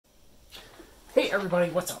Hey everybody,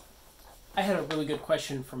 what's up? I had a really good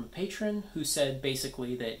question from a patron who said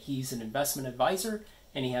basically that he's an investment advisor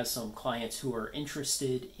and he has some clients who are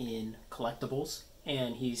interested in collectibles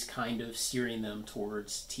and he's kind of steering them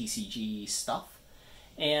towards TCG stuff.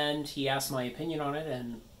 And he asked my opinion on it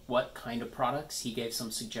and what kind of products. He gave some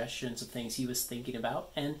suggestions of things he was thinking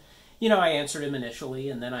about. And, I answered him initially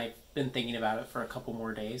and then I've been thinking about it for a couple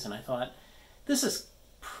more days and I thought, this is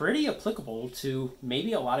pretty applicable to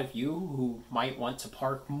maybe a lot of you who might want to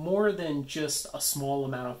park more than just a small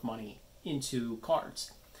amount of money into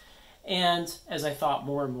cards. And as I thought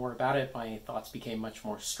more and more about it, my thoughts became much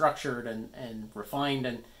more structured and refined,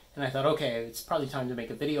 and I thought, okay, it's probably time to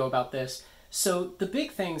make a video about this. So the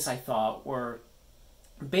big things I thought were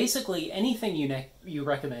basically anything you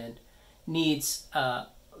recommend needs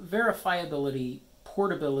verifiability,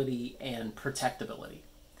 portability, and protectability.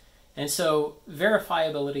 And so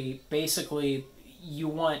verifiability, basically, you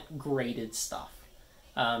want graded stuff.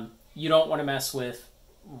 You don't want to mess with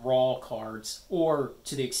raw cards, or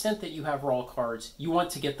to the extent that you have raw cards, you want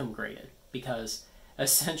to get them graded, because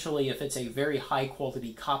essentially if it's a very high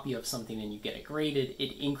quality copy of something and you get it graded,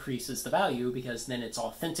 it increases the value because then it's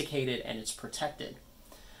authenticated and it's protected.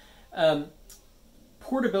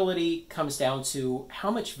 Portability comes down to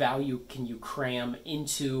how much value can you cram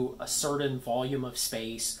into a certain volume of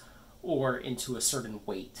space or into a certain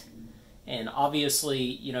weight. And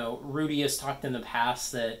obviously, Rudy has talked in the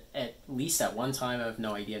past that at least at one time, I have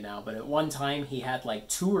no idea now, but at one time he had like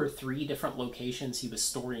 2 or 3 different locations he was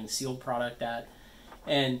storing sealed product at.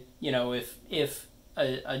 And, if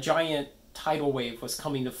a giant tidal wave was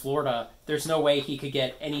coming to Florida, there's no way he could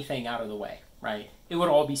get anything out of the way, right? It would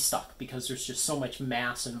all be stuck because there's just so much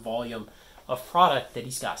mass and volume of product that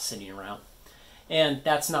he's got sitting around. And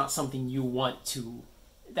that's not something you want to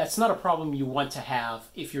that's not a problem you want to have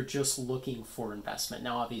if you're just looking for investment.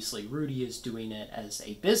 Now, obviously, Rudy is doing it as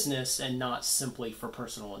a business and not simply for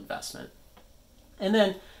personal investment. And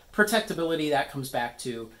then protectability, that comes back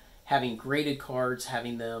to having graded cards,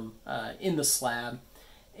 having them in the slab.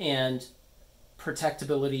 And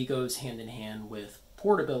protectability goes hand in hand with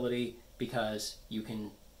portability because you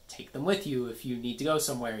can take them with you if you need to go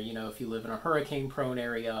somewhere. If you live in a hurricane-prone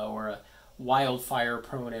area or a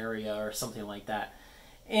wildfire-prone area or something like that.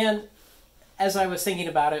 And as I was thinking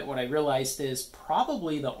about it, what I realized is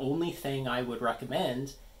probably the only thing I would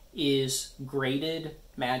recommend is graded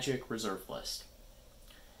Magic Reserve List.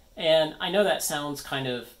 And I know that sounds kind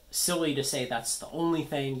of silly to say that's the only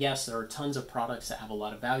thing. Yes, there are tons of products that have a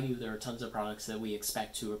lot of value. There are tons of products that we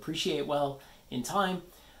expect to appreciate well in time.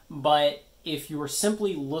 But if you're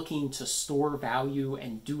simply looking to store value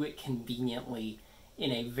and do it conveniently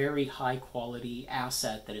in a very high quality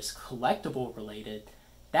asset that is collectible related,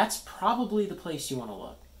 that's probably the place you want to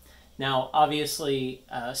look. Now, obviously,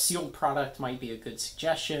 sealed product might be a good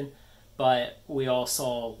suggestion, but we all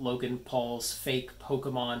saw Logan Paul's fake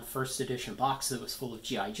Pokemon first edition box that was full of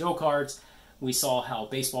G.I. Joe cards. We saw how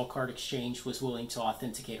Baseball Card Exchange was willing to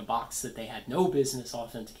authenticate a box that they had no business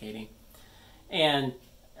authenticating. And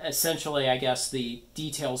essentially, I guess the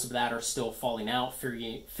details of that are still falling out,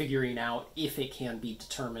 figuring out if it can be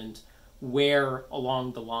determined where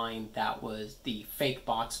along the line the fake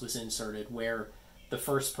box was inserted, where the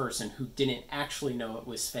first person who didn't actually know it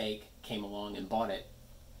was fake came along and bought it.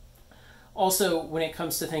 Also, when it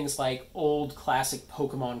comes to things like old classic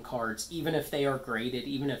Pokemon cards, even if they are graded,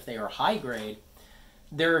 even if they are high grade,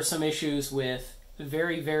 there are some issues with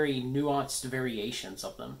very, very nuanced variations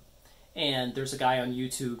of them. And there's a guy on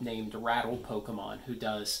YouTube named Rattle Pokemon who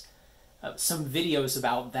does some videos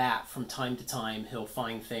about that from time to time. He'll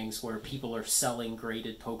find things where people are selling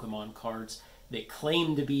graded Pokemon cards that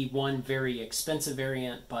claim to be one very expensive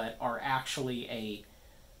variant, but are actually a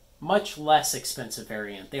much less expensive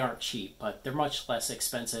variant. They aren't cheap, but they're much less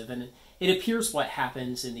expensive. And it appears what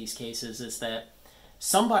happens in these cases is that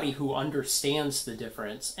somebody who understands the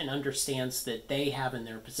difference and understands that they have in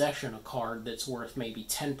their possession a card that's worth maybe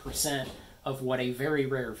 10% of what a very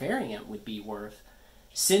rare variant would be worth,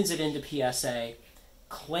 sends it into PSA,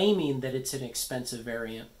 claiming that it's an expensive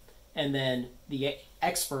variant, and then the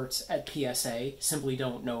experts at PSA simply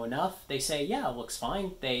don't know enough. They say, yeah, it looks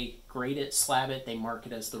fine. They grade it, slab it, they mark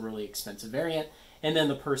it as the really expensive variant, and then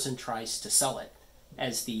the person tries to sell it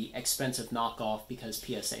as the expensive knockoff because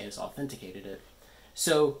PSA has authenticated it.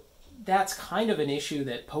 So that's kind of an issue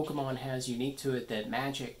that Pokemon has unique to it that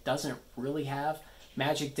Magic doesn't really have.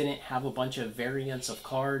 Magic didn't have a bunch of variants of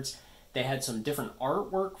cards. They had some different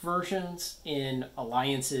artwork versions in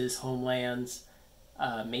Alliances, Homelands,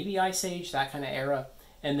 maybe Ice Age, that kind of era.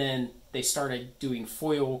 And then they started doing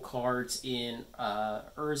foil cards in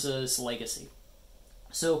Urza's Legacy.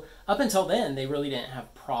 So up until then, they really didn't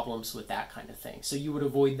have problems with that kind of thing. So you would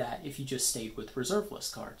avoid that if you just stayed with reserve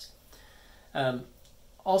list cards.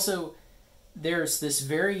 Also, there's this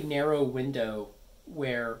very narrow window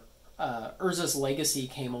where Urza's Legacy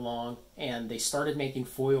came along and they started making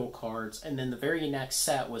foil cards, and then the very next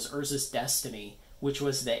set was Urza's Destiny, which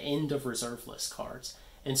was the end of reserve list cards.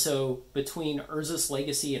 And so between Urza's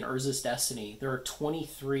Legacy and Urza's Destiny, there are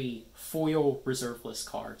 23 foil reserve list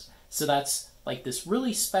cards. So that's like this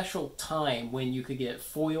really special time when you could get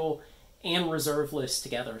foil and reserve list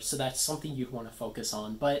together. So that's something you'd want to focus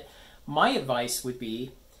on. But my advice would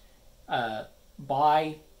be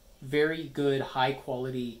buy very good, high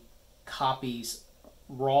quality copies,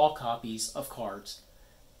 raw copies of cards.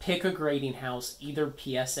 Pick a grading house, either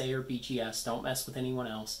PSA or BGS. Don't mess with anyone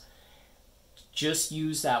else. Just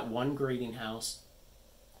use that one grading house,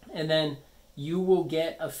 and then you will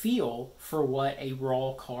get a feel for what a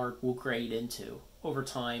raw card will grade into over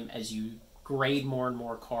time as you grade more and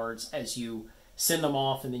more cards, as you send them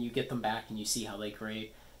off and then you get them back and you see how they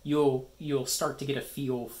grade. You'll start to get a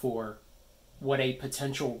feel for what a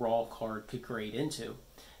potential raw card could grade into.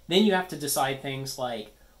 Then you have to decide things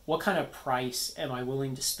like, what kind of price am I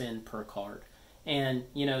willing to spend per card? And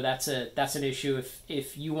you know, that's an issue.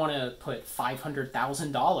 If you want to put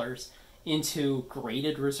 $500,000 into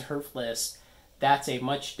graded reserve lists, that's a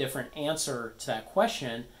much different answer to that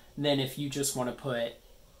question than if you just want to put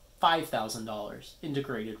 $5,000 into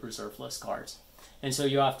graded reserve list cards. And so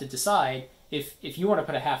you have to decide, if you want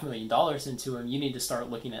to put $500,000 into them, you need to start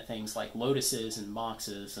looking at things like Lotuses and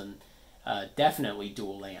Moxes and definitely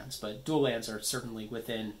dual lands. But dual lands are certainly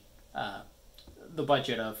within the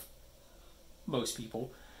budget of most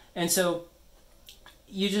people. And so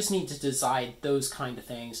you just need to decide those kind of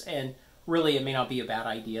things. And really, it may not be a bad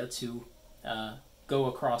idea to go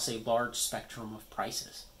across a large spectrum of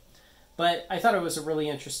prices. But I thought it was a really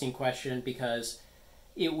interesting question because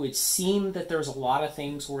it would seem that there's a lot of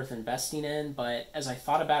things worth investing in, but as I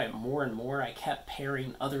thought about it more and more, I kept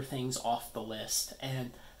paring other things off the list.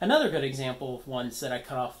 And another good example of ones that I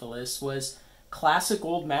cut off the list was classic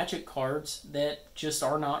old Magic cards that just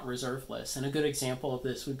are not reserve lists. And a good example of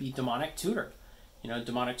this would be Demonic Tutor. You know,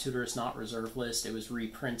 Demonic Tutor is not reserve list. It was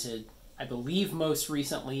reprinted, I believe, most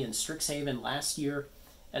recently in Strixhaven last year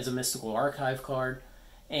as a Mystical Archive card,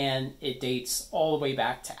 and it dates all the way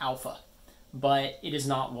back to Alpha. But it is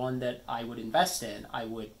not one that I would invest in. I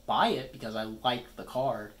would buy it because I like the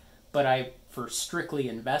card, but for strictly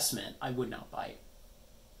investment, I would not buy it.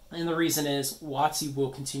 And the reason is WotC will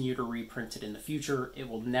continue to reprint it in the future. It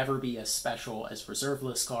will never be as special as reserve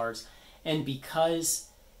list cards. And because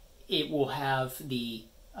it will have the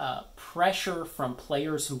pressure from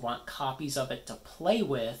players who want copies of it to play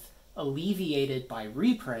with alleviated by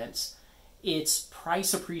reprints, its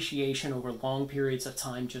price appreciation over long periods of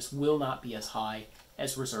time just will not be as high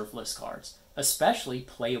as reserve list cards, especially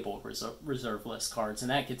playable reserve list cards. And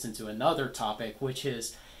that gets into another topic, which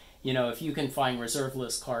is, you know, if you can find reserve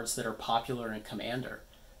list cards that are popular in Commander,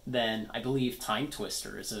 then I believe Time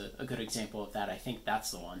Twister is a good example of that. I think that's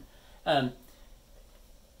the one.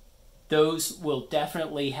 Those will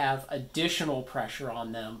definitely have additional pressure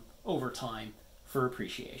on them over time for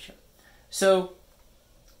appreciation. So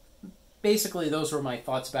basically, those were my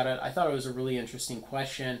thoughts about it. I thought it was a really interesting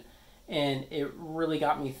question, and it really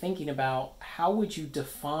got me thinking about how would you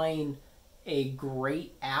define a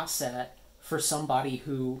great asset for somebody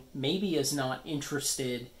who maybe is not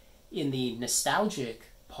interested in the nostalgic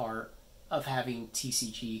part of having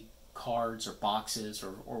TCG cards or boxes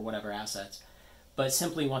or whatever assets, but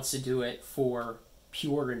simply wants to do it for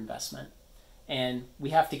pure investment. And we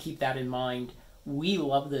have to keep that in mind. We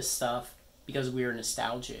love this stuff because we are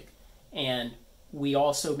nostalgic. And we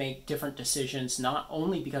also make different decisions not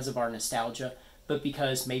only because of our nostalgia, but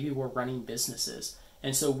because maybe we're running businesses.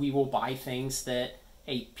 And so we will buy things that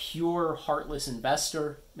a pure heartless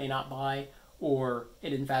investor may not buy, or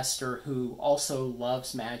an investor who also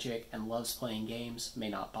loves Magic and loves playing games may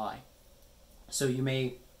not buy. So you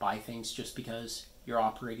may buy things just because you're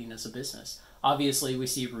operating as a business. Obviously, we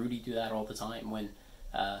see Rudy do that all the time when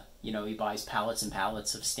you know, he buys pallets and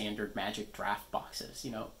pallets of standard Magic draft boxes,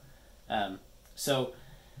 you know. So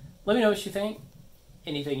let me know what you think.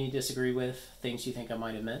 Anything you disagree with, things you think I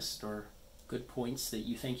might have missed, or good points that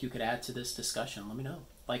you think you could add to this discussion, let me know.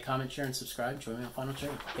 Like, comment, share, and subscribe. Join me on Final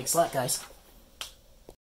Trade. Thanks a lot, guys.